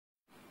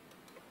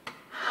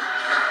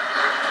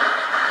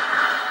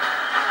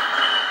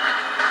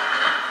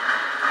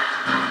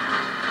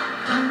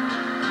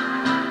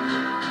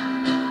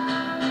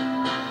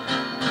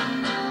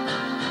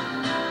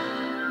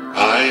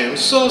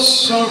so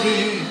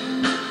sorry,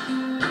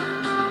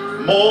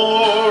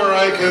 more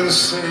I can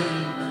say.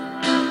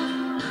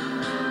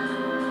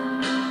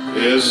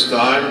 It's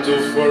time to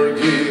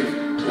forgive,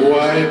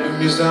 wipe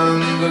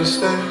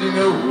misunderstanding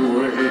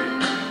away.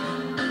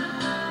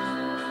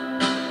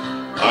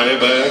 I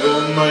beg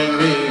on my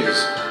knees,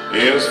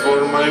 here's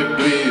for my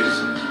pleas,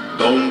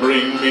 don't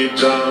bring me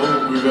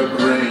down with a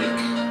break.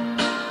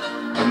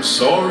 I'm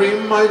sorry,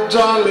 my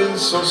darling,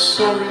 so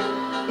sorry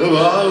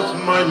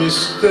about my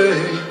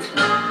mistake.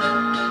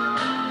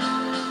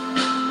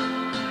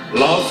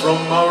 Love from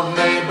our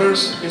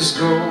neighbors is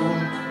gone,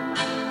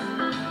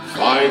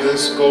 fight and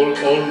scold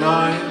all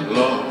night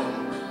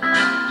long.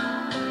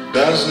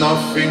 There's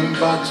nothing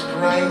but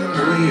crying and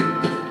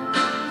weep.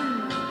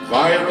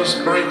 Virus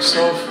breaks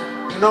off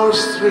in our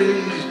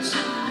streets.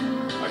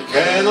 I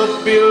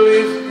cannot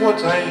believe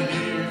what I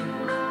hear.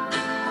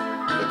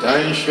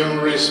 Attention,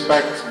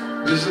 respect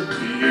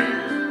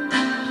disappear.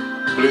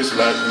 Please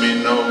let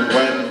me know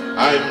when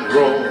I'm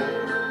wrong.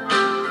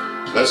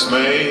 Let's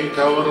make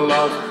our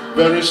love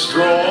very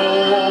strong.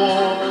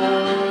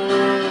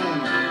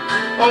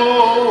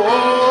 Oh,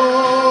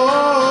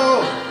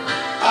 oh,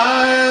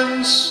 I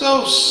am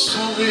so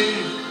sorry,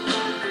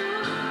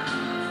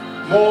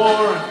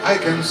 more I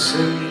can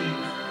say.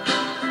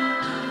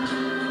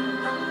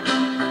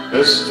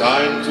 It's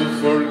time to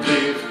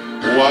forgive,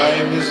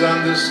 wipe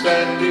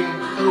misunderstanding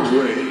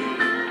away.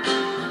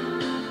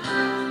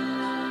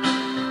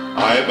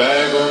 I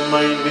beg on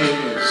my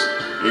knees,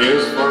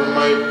 here's for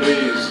my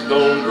pleas,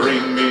 don't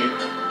bring me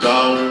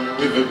down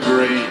with a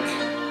break.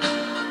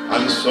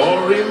 I'm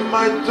sorry,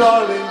 my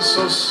darling,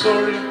 so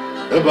sorry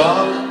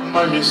about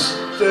my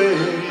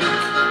mistake.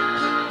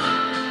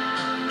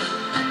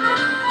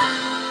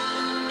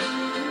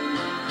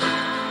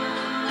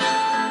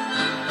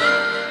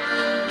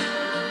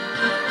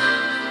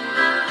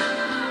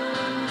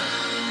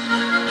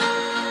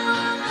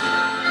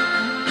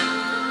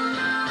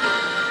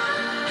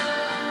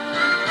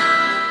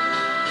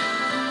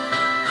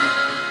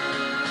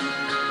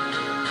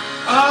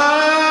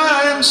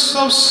 I'm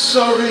so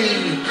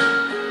sorry,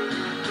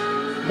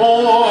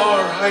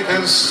 more I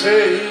can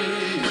say.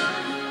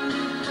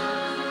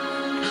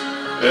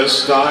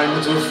 It's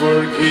time to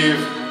forgive,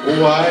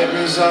 wipe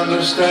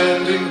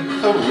misunderstanding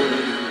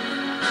away.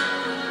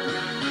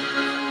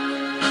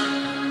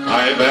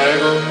 I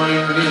beg on my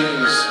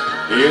knees,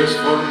 here's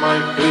for my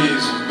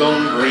pleas,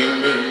 don't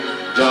bring me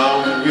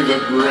down with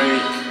a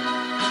break.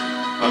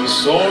 I'm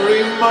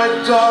sorry, my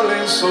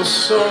darling, so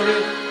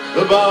sorry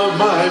about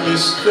my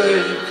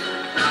mistake.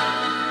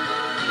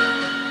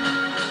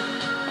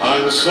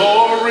 I'm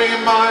sorry,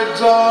 my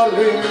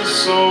darling,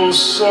 so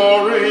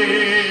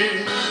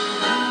sorry.